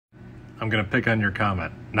I'm going to pick on your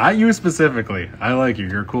comment. Not you specifically. I like you.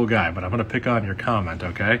 You're a cool guy, but I'm going to pick on your comment,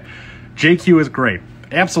 okay? JQ is great.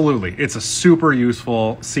 Absolutely. It's a super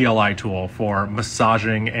useful CLI tool for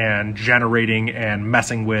massaging and generating and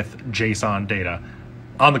messing with JSON data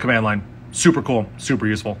on the command line. Super cool, super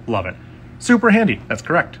useful, love it. Super handy, that's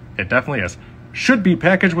correct. It definitely is. Should be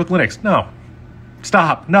packaged with Linux. No.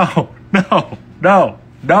 Stop. No.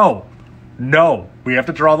 We have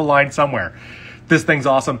to draw the line somewhere. This thing's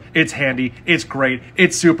awesome. It's handy. It's great.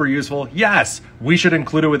 It's super useful. Yes, we should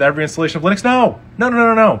include it with every installation of Linux. No.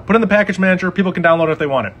 Put it in the package manager. People can download it if they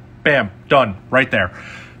want it. Bam, done, right there.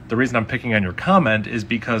 The reason I'm picking on your comment is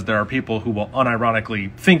because there are people who will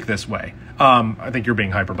unironically think this way. I think you're being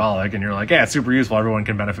hyperbolic and you're like, yeah, it's super useful. Everyone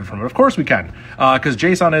can benefit from it. Of course we can, because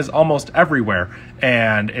JSON is almost everywhere.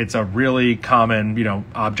 And it's a really common,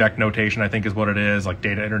 object notation, I think is what it is, like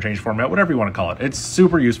data interchange format, whatever you want to call it. It's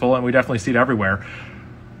super useful and we definitely see it everywhere.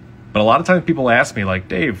 But a lot of times people ask me like,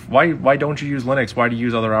 Dave, why don't you use Linux? Why do you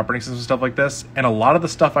use other operating systems and stuff like this? And a lot of the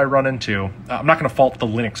stuff I run into, I'm not going to fault the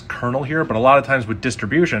Linux kernel here, but a lot of times with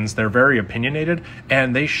distributions, they're very opinionated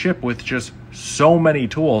and they ship with just so many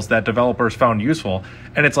tools that developers found useful.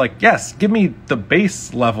 And it's like, yes, give me the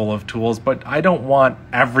base level of tools, but I don't want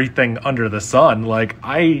everything under the sun. Like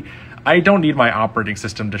I don't need my operating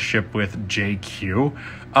system to ship with JQ.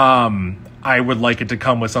 I would like it to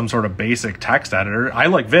come with some sort of basic text editor. I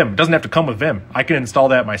like Vim. It doesn't have to come with Vim. I can install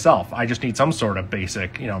that myself. I just need some sort of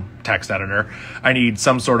basic, text editor. I need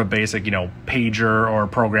some sort of basic, pager or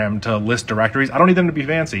program to list directories. I don't need them to be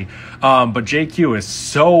fancy. But JQ is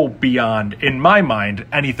so beyond, in my mind,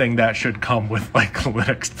 anything that should come with like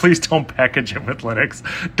Linux. Please don't package it with Linux.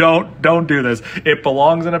 Don't do this. It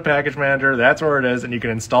belongs in a package manager. That's where it is. And you can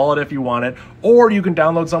install it if you want it, or you can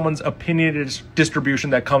download someone's opinionated distribution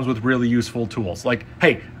that comes with really useful tools. Like,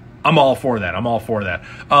 hey, I'm all for that.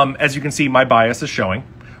 As you can see, my bias is showing.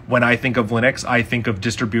 When I think of Linux, I think of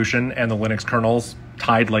distribution and the Linux kernels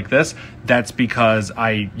tied like this. That's because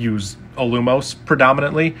I use Illumos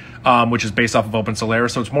predominantly, which is based off of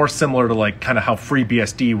OpenSolaris. So it's more similar to like kind of how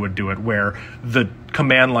FreeBSD would do it, where the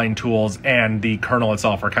command line tools and the kernel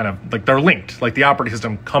itself are kind of like they're linked. Like the operating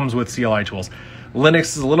system comes with CLI tools. Linux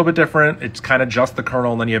is a little bit different. It's kind of just the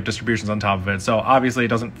kernel, and then you have distributions on top of it. So obviously it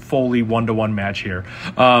doesn't fully one-to-one match here.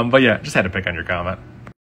 But yeah, just had to pick on your comment.